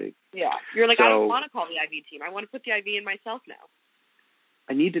opportunity. Yeah. You're like, I don't want to call the IV team. I want to put the IV in myself now.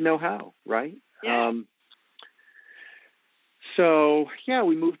 I need to know how, right? Yeah. So,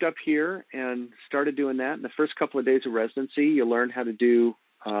 we moved up here and started doing that. In the first couple of days of residency, you learn how to do,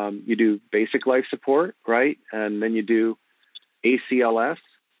 you do basic life support, right? And then you do ACLS,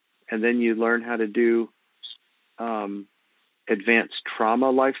 and then you learn how to do advanced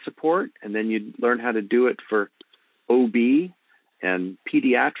trauma life support, and then you learn how to do it for OB and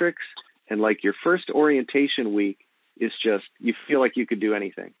pediatrics. And like your first orientation week is just, you feel like you could do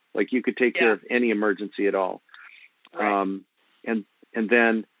anything. Like you could take care of any emergency at all. Right. And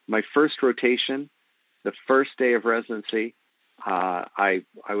then my first rotation, the first day of residency, I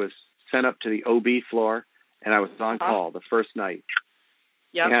was sent up to the OB floor, and I was on call the first night.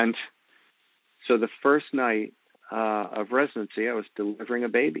 Yep. And so the first night of residency, I was delivering a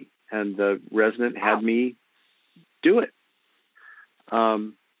baby, and the resident had me do it.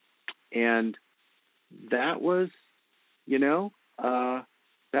 And that was,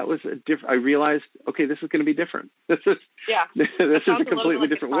 that was I realized, okay, this is going to be different. This is this is a completely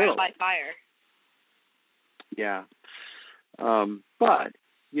different world. By fire. Yeah. But,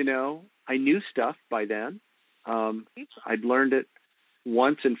 I knew stuff by then. I'd learned it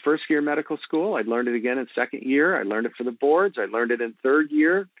once in first year medical school. I'd learned it again in second year. I learned it for the boards. I learned it in third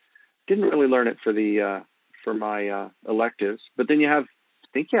year. Didn't really learn it for my electives. But then I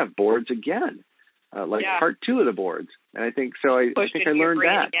think you have boards again, part 2 of the boards. And I think so. I think I learned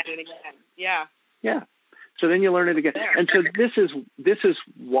that. Again and again. Yeah. Yeah. So then you learn it again. And so this is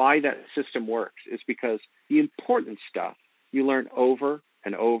why that system works, is because the important stuff you learn over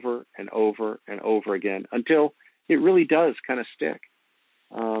and over and over and over again until it really does kind of stick.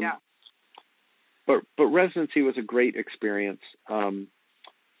 But residency was a great experience,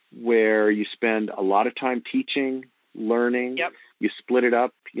 where you spend a lot of time teaching, learning. Yep. You split it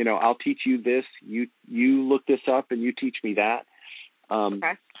up. I'll teach you this. You look this up, and you teach me that.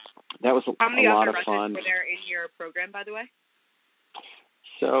 Okay. That was a lot of fun. How many other residents were there in your program, by the way?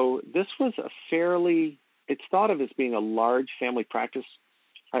 So this was it's thought of as being a large family practice.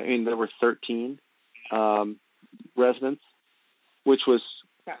 I mean, there were 13 residents, which was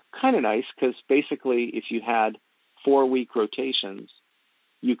kind of nice, because basically if you had 4-week rotations,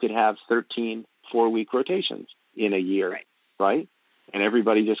 you could have 13 4-week rotations in a year, right? And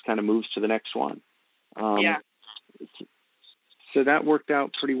everybody just kind of moves to the next one. So that worked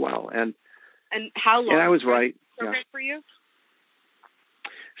out pretty well. And how long? And I was right. Program for you?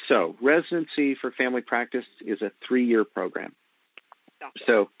 So residency for family practice is a 3-year program. Gotcha.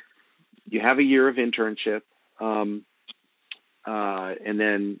 So you have a year of internship, and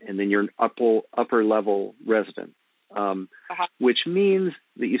then you're an upper level resident, which means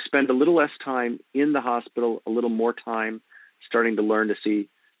that you spend a little less time in the hospital, a little more time starting to learn to see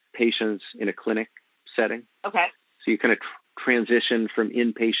patients in a clinic setting. Okay. So you kind of transition from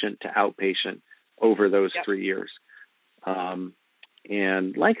inpatient to outpatient over those 3 years.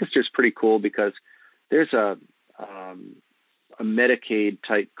 And Lancaster's pretty cool because there's a Medicaid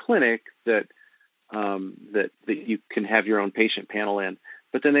type clinic that you can have your own patient panel in.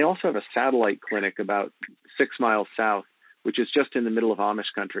 But then they also have a satellite clinic about 6 miles south, which is just in the middle of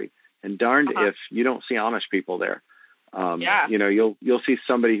Amish country. And darned if you don't see Amish people there. You'll see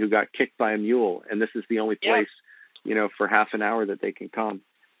somebody who got kicked by a mule, and this is the only place, for half an hour that they can come.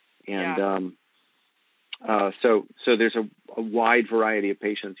 And so there's a wide variety of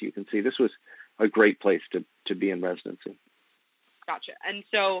patients you can see. This was a great place to be in residency. Gotcha. And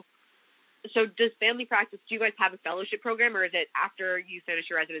so does family practice, do you guys have a fellowship program, or is it after you finish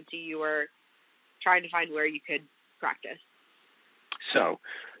your residency, you were trying to find where you could practice? So,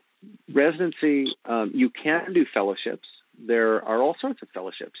 residency, you can do fellowships. There are all sorts of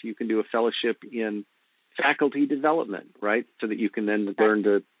fellowships. You can do a fellowship in faculty development, right? So that you can then learn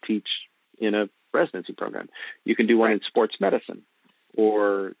to teach in a residency program. You can do one in sports medicine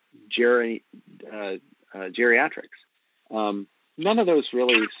or geriatrics. None of those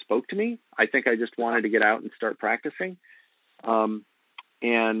really spoke to me. I think I just wanted to get out and start practicing.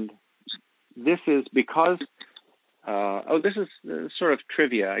 And this is because, this is sort of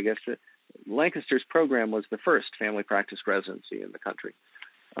trivia, I guess. Lancaster's program was the first family practice residency in the country.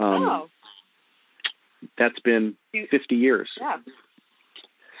 That's been 50 years. Yeah.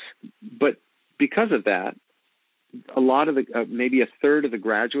 But because of that, a lot of the, maybe a third of the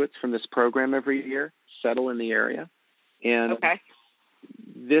graduates from this program every year settle in the area. And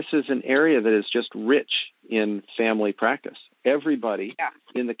this is an area that is just rich in family practice. Everybody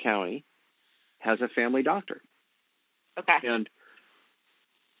in the county has a family doctor. And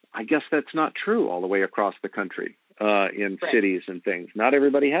I guess that's not true all the way across the country in cities and things. Not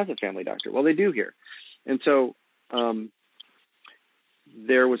everybody has a family doctor. Well, they do here. And so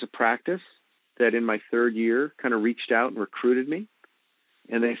there was a practice that in my third year kind of reached out and recruited me.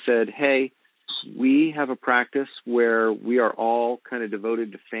 And they said, hey, we have a practice where we are all kind of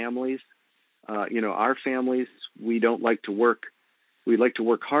devoted to families. Our families, we don't like to work. We like to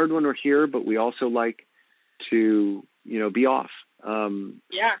work hard when we're here, but we also like to, be off.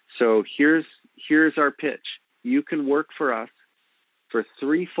 So here's our pitch. You can work for us for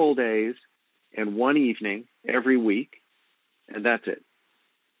 3 full days and 1 evening every week, and that's it.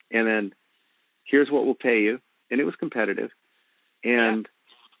 And then here's what we'll pay you. And it was competitive. And,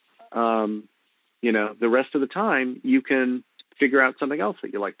 the rest of the time you can figure out something else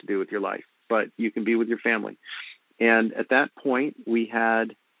that you like to do with your life, but you can be with your family. And at that point we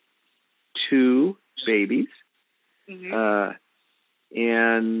had 2 babies.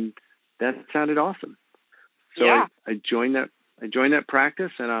 And that sounded awesome. So I joined that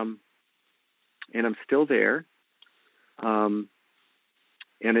practice, and I'm still there. And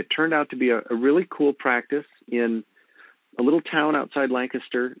it turned out to be a really cool practice in a little town outside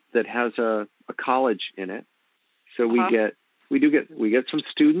Lancaster that has a college in it. So we get some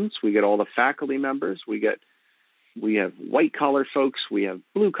students, we get all the faculty members, we have white collar folks, we have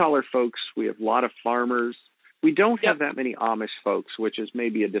blue collar folks, we have a lot of farmers. We don't have that many Amish folks, which is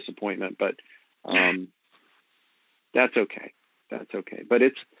maybe a disappointment, but that's okay. That's okay. But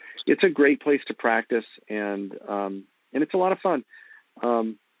it's a great place to practice, and it's a lot of fun.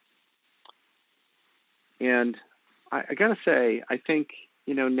 And I gotta say, I think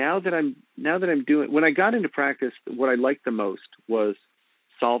now that I'm doing, when I got into practice, what I liked the most was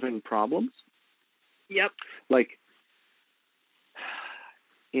solving problems.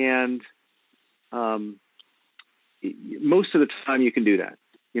 Most of the time you can do that.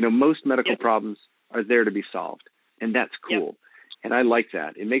 Most medical problems are there to be solved, and that's cool. And I like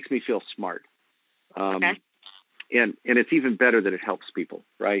that. It makes me feel smart. And it's even better that it helps people,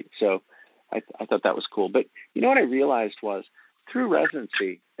 right? So I thought that was cool. But what I realized was through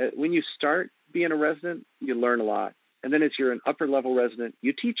residency, when you start being a resident, you learn a lot. And then as you're an upper level resident,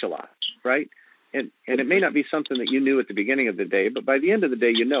 you teach a lot, right? And it may not be something that you knew at the beginning of the day, but by the end of the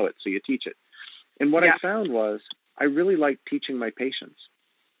day, you know it, so you teach it. And what I found was I really liked teaching my patients.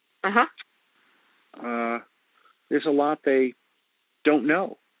 There's a lot they don't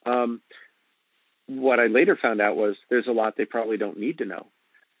know. What I later found out was there's a lot they probably don't need to know.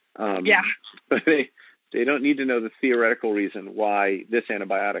 But they don't need to know the theoretical reason why this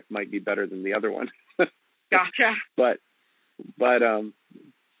antibiotic might be better than the other one. Gotcha. But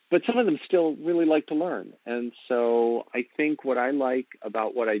some of them still really like to learn. And so I think what I like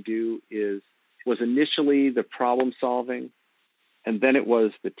about what I do was initially the problem solving, and then it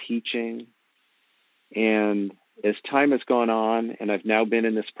was the teaching. And as time has gone on, and I've now been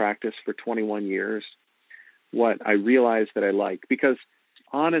in this practice for 21 years, what I realized that I like, because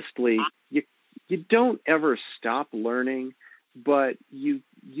honestly, you don't ever stop learning, but you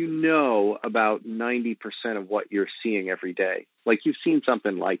know about 90% of what you're seeing every day. Like you've seen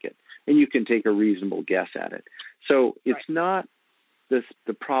something like it, and you can take a reasonable guess at it. So it's not the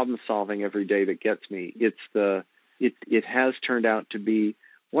problem solving every day that gets me. It's it has turned out to be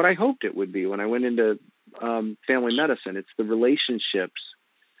what I hoped it would be when I went into family medicine. It's the relationships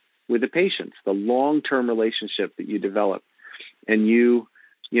with the patients, the long-term relationship that you develop, and you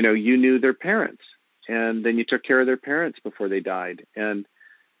knew their parents, and then you took care of their parents before they died, and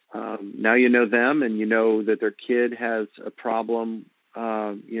now you know them, and you know that their kid has a problem,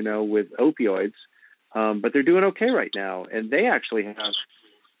 with opioids, but they're doing okay right now, and they actually have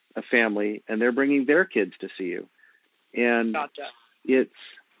a family and they're bringing their kids to see you. And Gotcha. it's,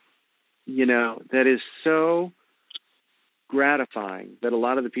 that is so gratifying that a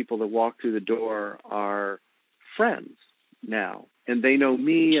lot of the people that walk through the door are friends now, and they know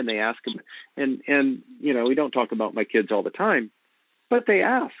me, and they ask them, and we don't talk about my kids all the time, but they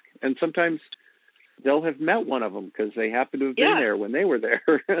ask, and sometimes they'll have met one of them because they happen to have been there when they were there.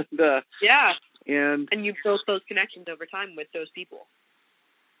 and you build those connections over time with those people.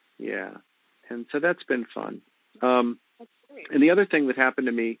 Yeah, and so that's been fun. That's great. And the other thing that happened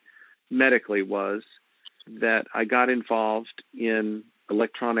to me medically was that I got involved in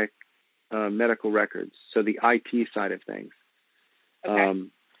electronic medical records, so the IT side of things. Okay.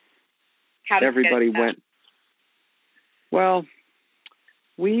 How did everybody you get went. Well,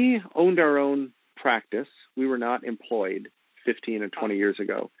 we owned our own practice. We were not employed 15 and 20 years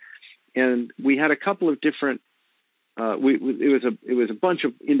ago, and we had a couple of different. It was a bunch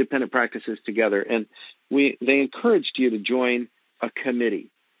of independent practices together, and they encouraged you to join a committee,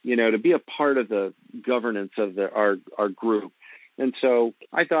 to be a part of the governance of our group. And so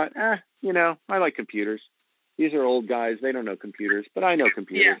I thought, I like computers. These are old guys; they don't know computers, but I know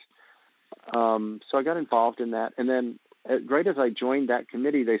computers. Yeah. So I got involved in that, and then right as I joined that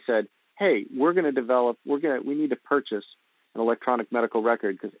committee, they said, "Hey, we need to purchase an electronic medical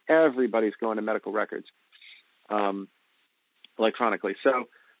record because everybody's going to medical records." Electronically. So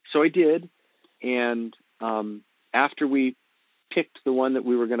I did. And after we picked the one that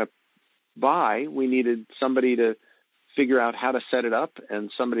we were going to buy, we needed somebody to figure out how to set it up and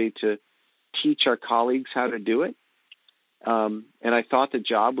somebody to teach our colleagues how to do it. And I thought the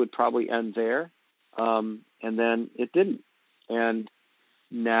job would probably end there. And then it didn't. And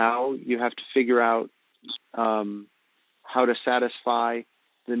now you have to figure out how to satisfy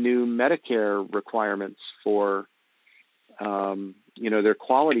the new Medicare requirements for, their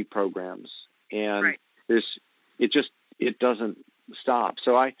quality programs, and it doesn't stop.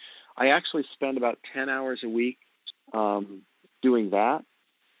 So I actually spend about 10 hours a week, doing that,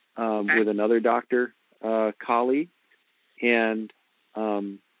 with another doctor, colleague. And,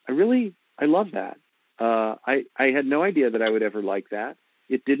 I love that. I had no idea that I would ever like that.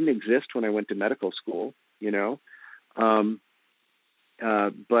 It didn't exist when I went to medical school,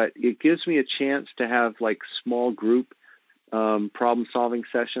 but it gives me a chance to have like small group problem solving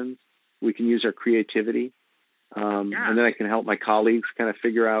sessions. We can use our creativity. And then I can help my colleagues kind of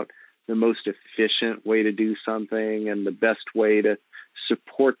figure out the most efficient way to do something and the best way to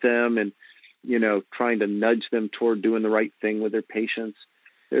support them and, trying to nudge them toward doing the right thing with their patients.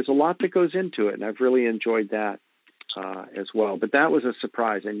 There's a lot that goes into it, and I've really enjoyed that as well. But that was a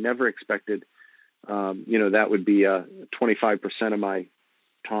surprise. I never expected that would be 25% of my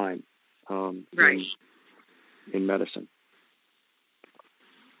time in medicine.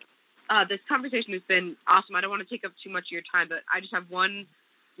 This conversation has been awesome. I don't want to take up too much of your time, but I just have one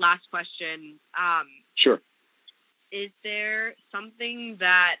last question. Sure. Is there something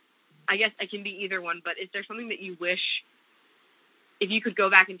that, I guess it can be either one, but is there something that you wish, if you could go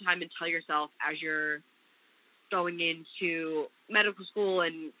back in time and tell yourself as you're going into medical school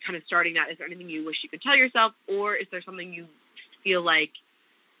and kind of starting that, is there anything you wish you could tell yourself, or is there something you feel like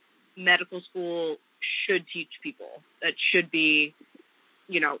medical school should teach people, that should be,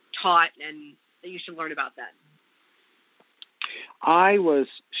 taught and that you should learn about that? I was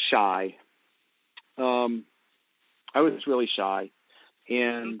shy. I was really shy.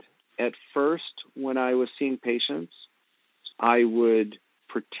 And at first, when I was seeing patients, I would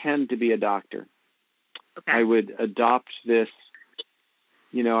pretend to be a doctor. Okay. I would adopt this,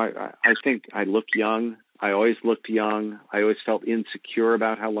 I think I look young. I always looked young. I always felt insecure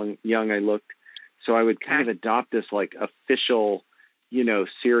about how young I looked. So I would kind of adopt this like official,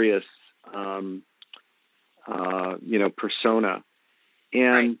 serious, persona.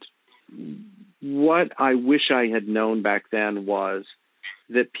 And what I wish I had known back then was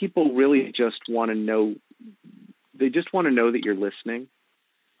that people really just want to know, they just want to know that you're listening.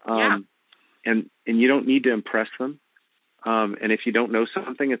 And you don't need to impress them. And if you don't know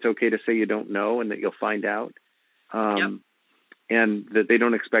something, it's okay to say you don't know and that you'll find out. And that they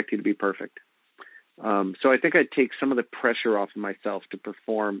don't expect you to be perfect. So I think I'd take some of the pressure off of myself to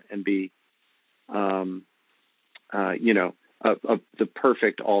perform and be, the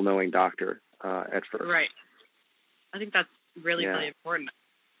perfect all-knowing doctor at first. Right. I think that's really, really important.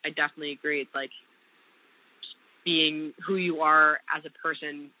 I definitely agree. It's like being who you are as a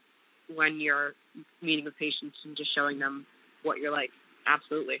person when you're meeting with patients and just showing them what you're like.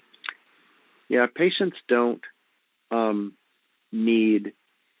 Absolutely. Yeah, patients don't need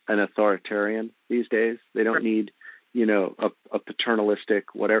an authoritarian these days. They don't need a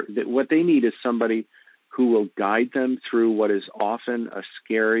paternalistic, whatever. What they need is somebody who will guide them through what is often a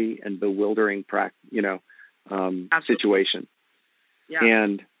scary and bewildering situation. Yeah.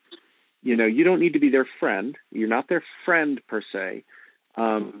 And, you don't need to be their friend. You're not their friend per se.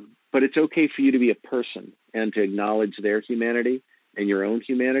 But it's okay for you to be a person and to acknowledge their humanity and your own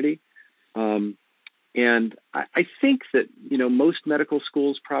humanity. And I think that, most medical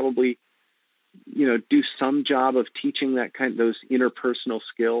schools probably, do some job of teaching those interpersonal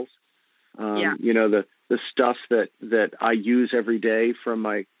skills. The stuff that I use every day from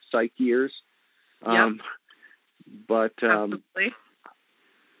my psych years. But absolutely.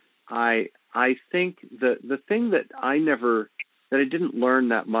 I think the thing that I didn't learn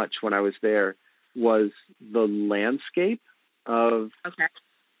that much when I was there was the landscape of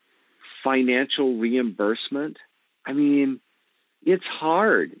financial reimbursement. I mean, it's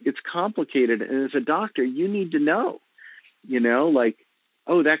hard, it's complicated, and as a doctor, you need to know,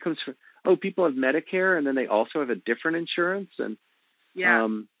 that comes from, people have Medicare, and then they also have a different insurance, and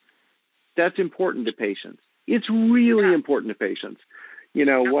that's important to patients. It's really important to patients.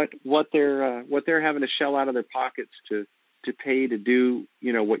 What they're having to shell out of their pockets to pay to do,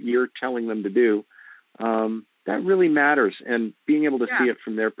 what you're telling them to do. That really matters. And being able to see it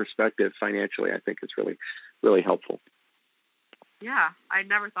from their perspective financially, I think is really, really helpful. Yeah. I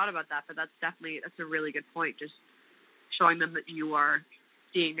never thought about that, but that's a really good point. Just showing them that you are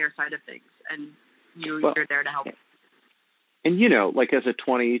seeing their side of things and you're there to help. And, as a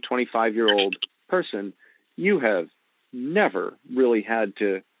 20, 25-year-old person, you have never really had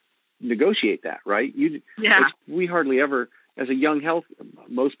to negotiate that, right? We hardly ever, as a young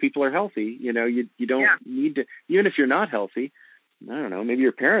most people are healthy. You don't need to, even if you're not healthy, I don't know, maybe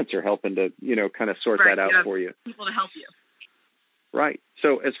your parents are helping to, kind of sort that out for you. People to help you. Right.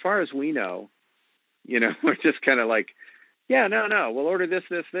 So as far as we know, we're just kind of like, no, we'll order this,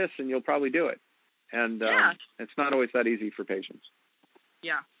 and you'll probably do it. And it's not always that easy for patients.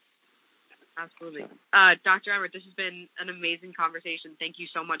 Yeah. Absolutely. Dr. Emmert, this has been an amazing conversation. Thank you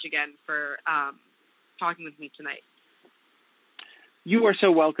so much again for talking with me tonight. You are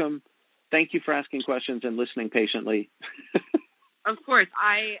so welcome. Thank you for asking questions and listening patiently. Of course.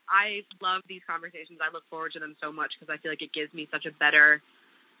 I love these conversations. I look forward to them so much because I feel like it gives me such a better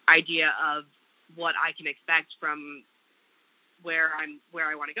idea of what I can expect from where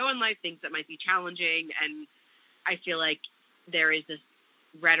I want to go in life, things that might be challenging. And I feel like there is this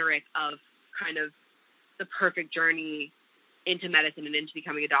rhetoric of kind of the perfect journey into medicine and into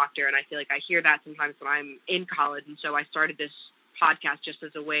becoming a doctor. And I feel like I hear that sometimes when I'm in college. And so I started this podcast just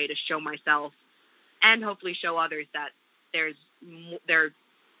as a way to show myself and hopefully show others that there are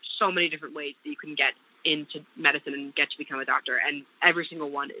so many different ways that you can get into medicine and get to become a doctor. And every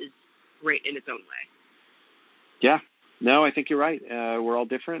single one is great in its own way. Yeah. No, I think you're right. We're all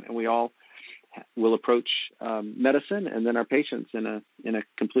different, and we all will approach medicine and then our patients in a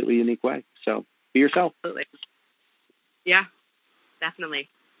completely unique way. So be yourself. Absolutely. Yeah, definitely.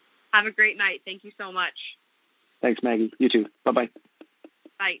 Have a great night. Thank you so much. Thanks, Maggie. You too. Bye-bye.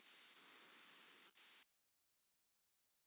 Bye.